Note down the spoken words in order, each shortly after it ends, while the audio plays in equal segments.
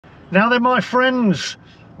Now then, my friends,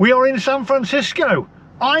 we are in San Francisco.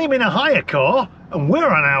 I'm in a hire car and we're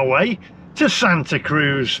on our way to Santa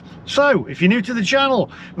Cruz. So if you're new to the channel,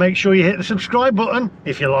 make sure you hit the subscribe button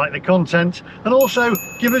if you like the content, and also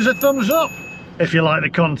give us a thumbs up if you like the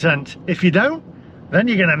content. If you don't, then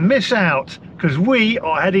you're going to miss out, because we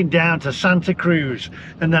are heading down to Santa Cruz,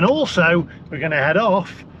 and then also we're going to head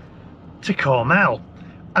off to Carmel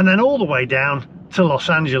and then all the way down to Los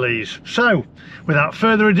Angeles. So without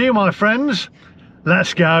further ado, my friends,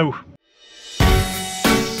 let's go.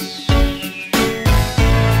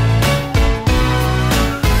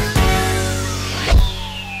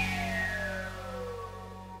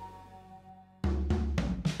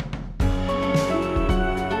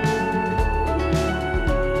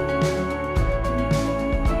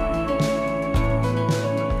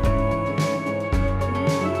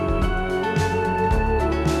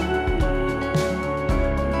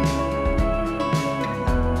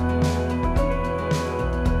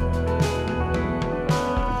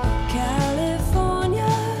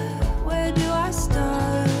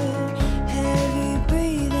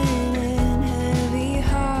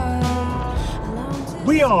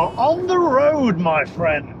 We are on the road, my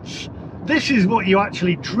friends. This is what you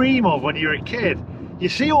actually dream of when you're a kid. You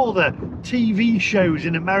see all the TV shows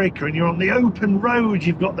in America and you're on the open road,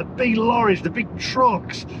 you've got the big lorries, the big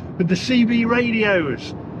trucks with the CB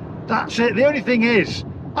radios. That's it. The only thing is,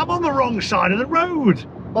 I'm on the wrong side of the road.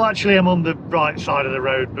 Well, actually, I'm on the right side of the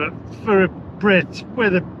road, but for a Brit,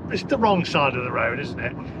 it's the wrong side of the road, isn't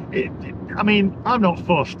it? I mean, I'm not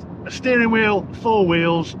fussed. A steering wheel, four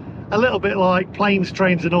wheels, a little bit like planes,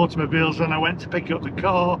 trains and automobiles. When I went to pick up the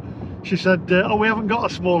car, she said, oh, we haven't got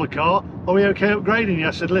a smaller car, are we okay upgrading you?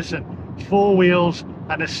 I said, listen, four wheels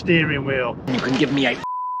and a steering wheel. You can give me a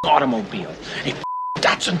automobile, a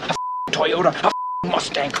Datsun, a Toyota, a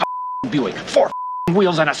Mustang, a Buick, four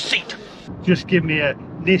wheels and a seat. Just give me a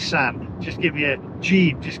Nissan, just give me a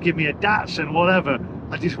Jeep, just give me a Datsun, whatever.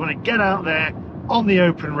 I just want to get out there on the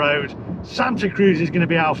open road. Santa Cruz is going to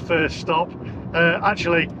be our first stop.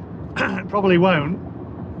 Actually, probably won't,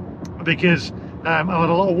 because I've had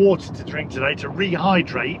a lot of water to drink today to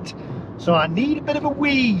rehydrate, so I need a bit of a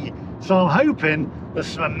wee. So I'm hoping there's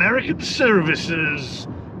some American services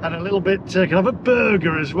and a little bit, can have a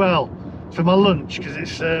burger as well for my lunch, because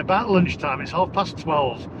it's about lunchtime, it's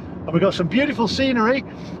 12:30, and we've got some beautiful scenery.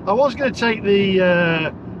 I was going to take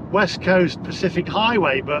the West Coast Pacific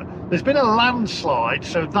Highway, but there's been a landslide,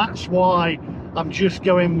 so that's why I'm just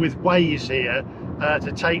going with Waze here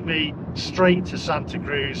to take me straight to Santa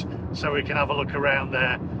Cruz, so we can have a look around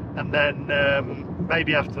there, and then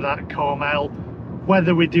maybe after that Carmel.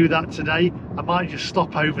 Whether we do that today, I might just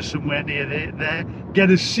stop over somewhere near there,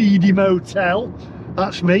 get a seedy motel.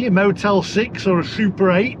 That's me, a Motel 6 or a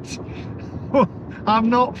Super 8. I'm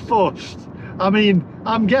not fussed. I mean,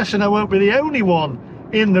 I'm guessing I won't be the only one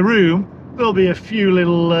in the room. There'll be a few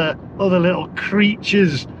little other little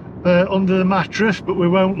creatures under the mattress, but we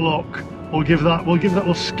won't look. We'll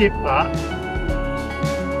skip that.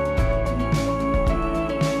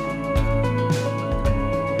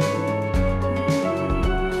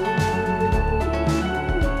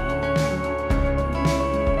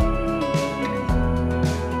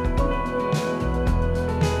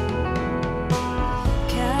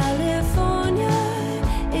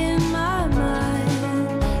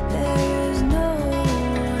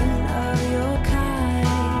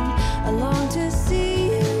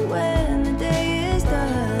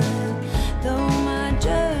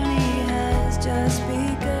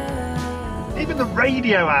 Even the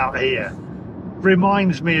radio out here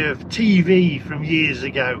reminds me of TV from years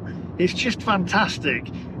ago. It's just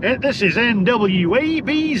fantastic. This is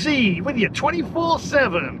NWABZ with you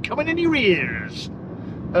 24/7, coming in your ears.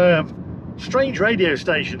 Strange radio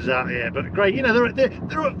stations out here, but great. You know,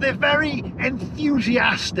 they're very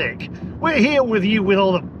enthusiastic. We're here with you with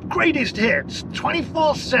all the greatest hits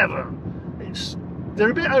 24/7.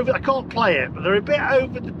 They're a bit over. I can't play it, but they're a bit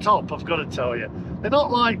over the top, I've got to tell you. They're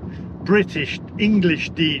not like British, English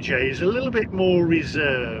DJs, a little bit more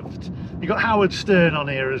reserved. You've got Howard Stern on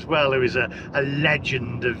here as well, who is a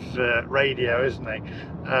legend of radio, isn't he?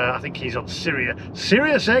 I think he's on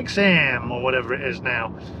Sirius XM or whatever it is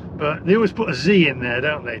now. But they always put a Z in there,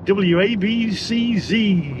 don't they?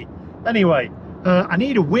 WABCZ. Anyway, I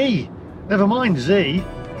need a wee. Never mind Z.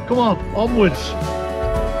 Come on, onwards.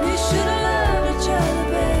 We should have loved each other,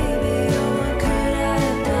 baby. Oh, what could I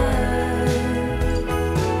have done?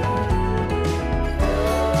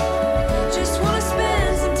 Just wanna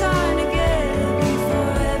spend some time together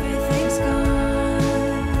before everything's gone.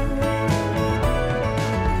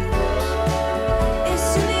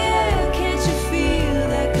 It's in the air, can't you feel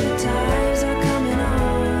that good time?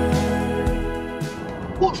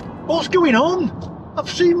 going on?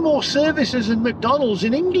 I've seen more services than McDonald's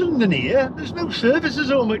in England than here. There's no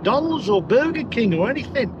services or McDonald's or Burger King or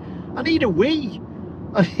anything. I need a wee.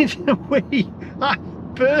 I need a wee.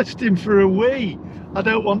 I'm bursting for a wee. I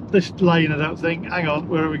don't want this lane, I don't think. Hang on,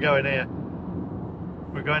 where are we going here?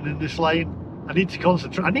 We're going in this lane. I need to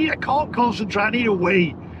concentrate. I can't concentrate. I need a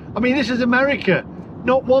wee. I mean, this is America.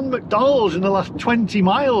 Not one McDonald's in the last 20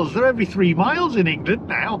 miles. They're every 3 miles in England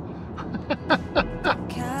now.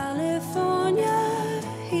 California,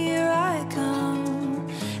 here I come.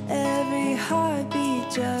 Every heartbeat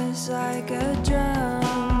just like a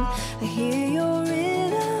drum. I hear your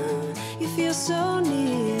rhythm, you feel so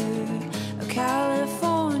near. Oh,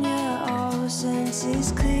 California, all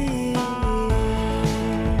senses clear.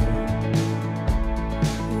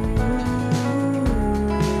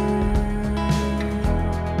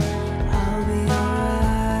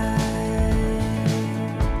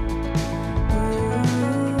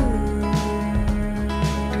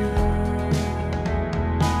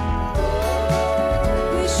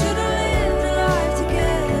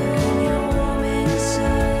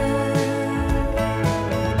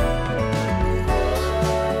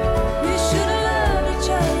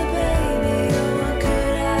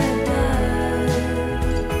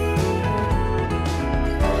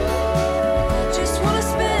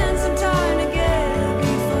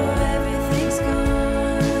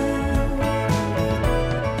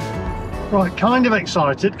 Right, kind of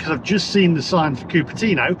excited because I've just seen the sign for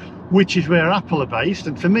Cupertino, which is where Apple are based,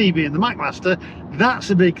 and for me being the Mac Master, that's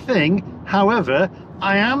a big thing. However,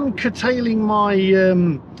 I am curtailing my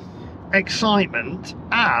excitement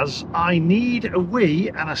as I need a wee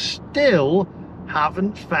and I still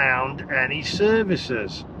haven't found any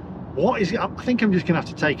services. What is it? I think I'm just gonna have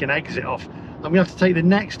to take an exit off. I'm gonna have to take the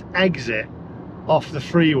next exit off the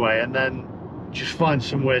freeway and then just find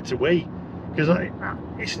somewhere to wee, because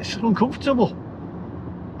it's uncomfortable.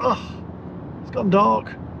 Oh, it's gone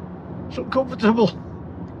dark. It's uncomfortable.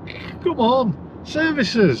 Come on,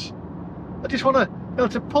 services. I just want to be able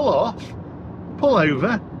to pull off, pull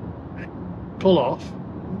over, pull off,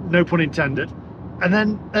 no pun intended, and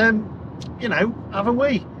then, you know, have a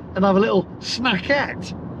wee and have a little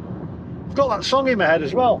snackette. I've got that song in my head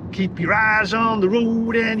as well. Keep your eyes on the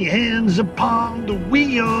road and your hands upon the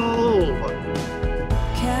wheel.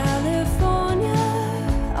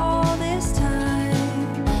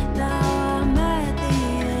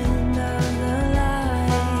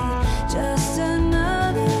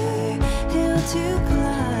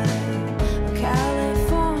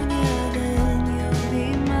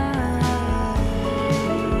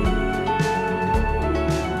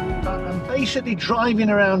 Basically driving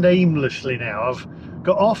around aimlessly now. I've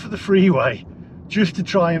got off the freeway just to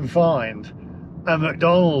try and find a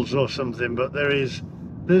McDonald's or something, but there's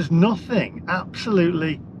nothing,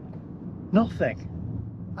 absolutely nothing.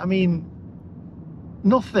 I mean,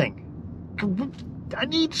 nothing. I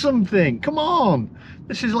need something, come on.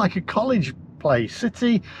 This is like a college place,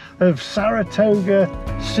 City of Saratoga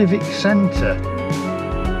Civic Centre.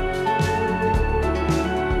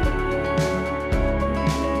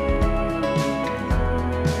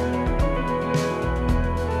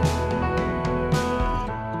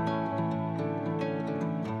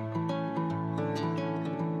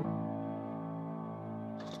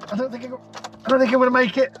 I don't think I'm going to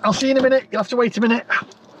make it. I'll see you in a minute. You'll have to wait a minute.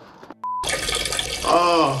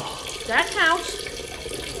 Oh. That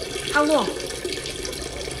house? How long?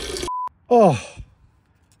 Oh,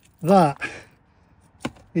 that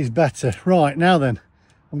is better. Right, now then,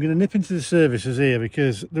 I'm going to nip into the services here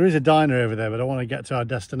because there is a diner over there, but I want to get to our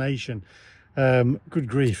destination. Good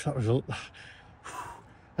grief, that was a...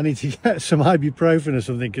 I need to get some ibuprofen or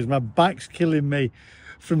something because my back's killing me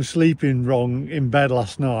from sleeping wrong in bed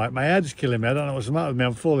last night. My head's killing me. I don't know what's the matter with me.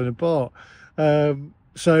 I'm falling apart. And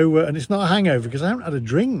it's not a hangover because I haven't had a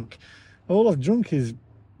drink. All I've drunk is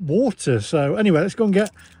water. So anyway, let's go and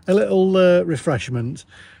get a little refreshment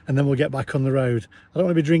and then we'll get back on the road. I don't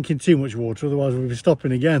want to be drinking too much water, otherwise we'll be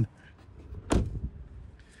stopping again.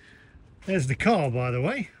 There's the car, by the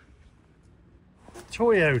way.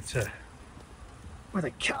 Toyota with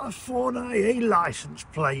a California license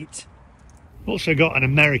plate. Also got an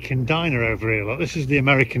American diner over here. Look, this is the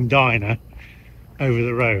American diner over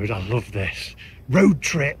the road. I love this road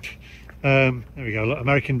trip. There we go. Look,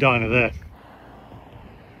 American diner there.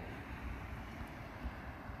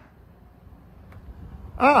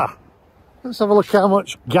 Let's have a look how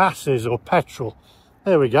much gas is, or petrol.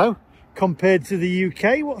 There we go. Compared to the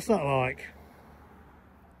UK, what's that like?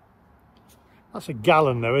 That's a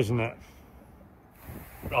gallon though, isn't it?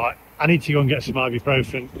 Right, I need to go and get some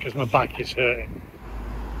ibuprofen because my back is hurting.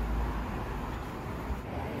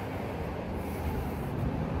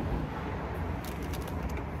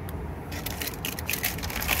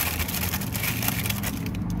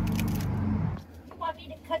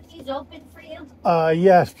 these open for you?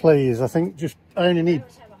 Yes, please. I think I only I need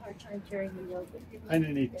always have a hard time carrying these open. I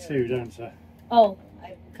only need 2, don't I? Oh,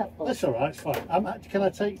 a couple. That's all right. It's fine. Can I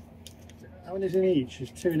take? How many is in each?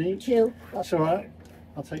 Is 2 in each? 2. That's all right.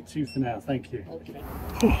 I'll take 2 for now. Thank you. Okay.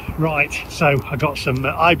 Right. So I got some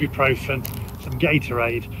ibuprofen, some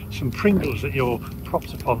Gatorade, some Pringles that you're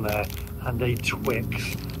propped up on there, and a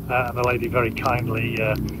Twix. And the lady very kindly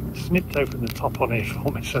snipped open the top on here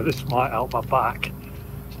for me, so this might help my back.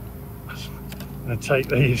 I'm going to take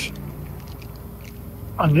these.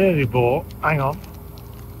 I nearly bought, hang on,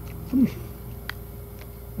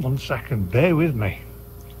 1 second, bear with me.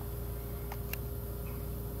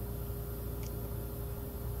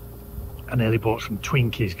 I nearly bought some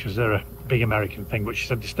Twinkies because they're a big American thing, but she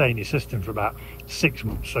said to stay in your system for about 6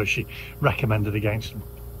 months, so she recommended against them.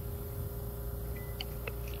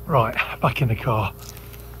 Right, back in the car.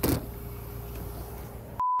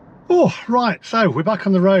 Oh, right, so we're back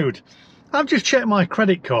on the road. I've just checked my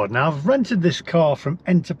credit card now. I've rented this car from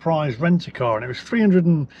Enterprise Rent-A-Car and it was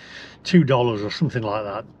 $302 or something like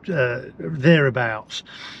that, thereabouts,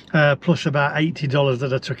 plus about $80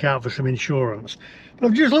 that I took out for some insurance. But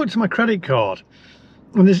I've just looked at my credit card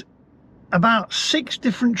and there's about 6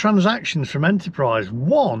 different transactions from Enterprise.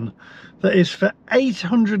 One that is for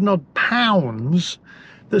 £800 and odd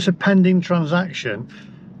that's a pending transaction,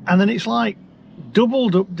 and then it's like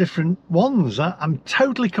doubled up different ones. I'm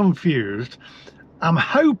totally confused. I'm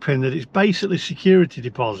hoping that it's basically security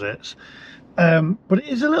deposits, but it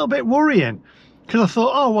is a little bit worrying because I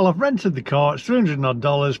thought, oh well, I've rented the car, it's $300 and odd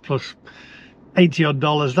plus $80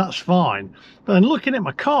 odd, that's fine. But then looking at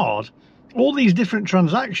my card, all these different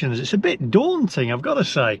transactions, it's a bit daunting, I've got to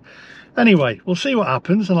say. Anyway, we'll see what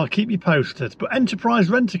happens and I'll keep you posted. But Enterprise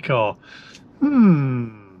Rent-A-Car,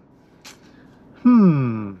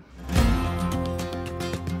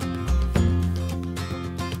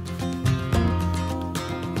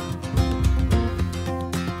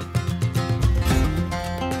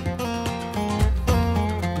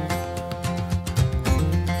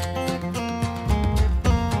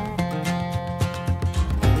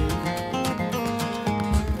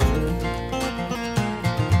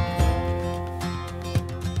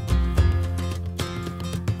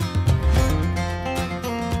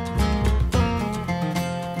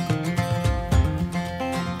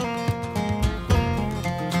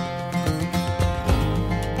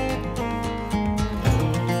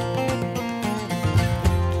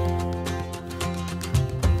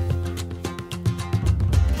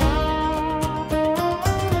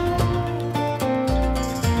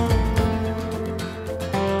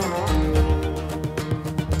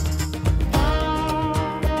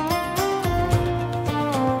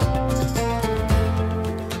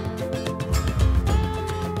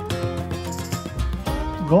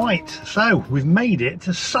 Right, so we've made it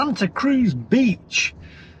to Santa Cruz Beach,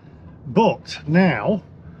 but now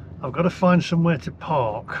I've got to find somewhere to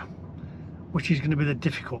park, which is going to be the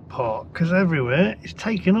difficult part because everywhere is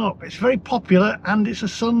taken up. It's very popular and it's a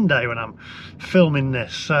Sunday when I'm filming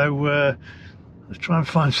this, so let's try and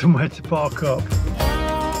find somewhere to park up.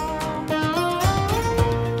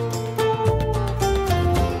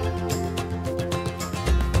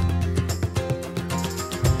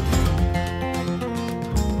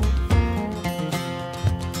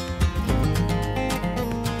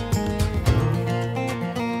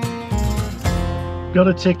 Got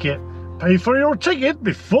a ticket. Pay for your ticket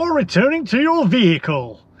before returning to your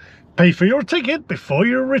vehicle. Pay for your ticket before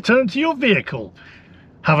you return to your vehicle.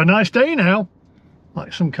 Have a nice day now.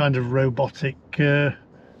 Like some kind of robotic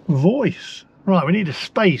voice. Right, we need a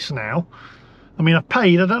space now. I mean, I've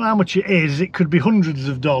paid, I don't know how much it is. It could be hundreds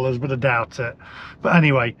of dollars, but I doubt it. But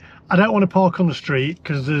anyway, I don't want to park on the street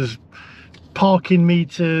because there's parking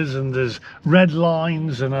meters and there's red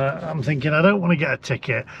lines, and I'm thinking I don't want to get a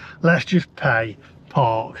ticket. Let's just pay,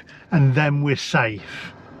 park, and then we're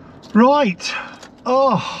safe. Right.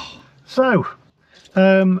 Oh, so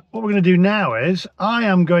what we're going to do now is I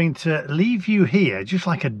am going to leave you here just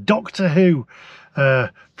like a Doctor Who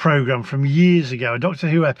program from years ago, a Doctor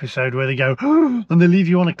Who episode where they go and they leave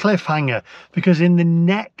you on a cliffhanger, because in the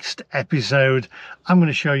next episode I'm going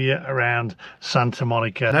to show you around Santa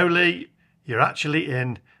Monica. No, Lee, you're actually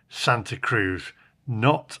in Santa Cruz,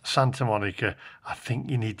 not Santa Monica. I think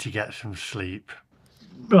you need to get some sleep.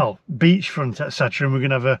 Well, beachfront, etc., and we're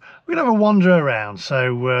gonna have a wander around.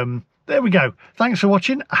 So there we go. Thanks for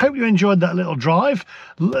watching. I hope you enjoyed that little drive.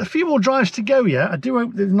 A few more drives to go yet. I do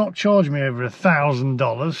hope they've not charged me over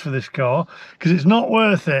 $1,000 for this car, because it's not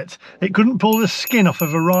worth it. It couldn't pull the skin off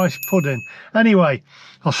of a rice pudding. Anyway,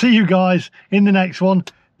 I'll see you guys in the next one.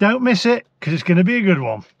 Don't miss it, because it's going to be a good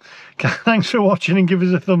one. Thanks for watching and give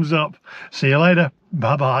us a thumbs up. See you later.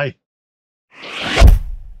 Bye bye.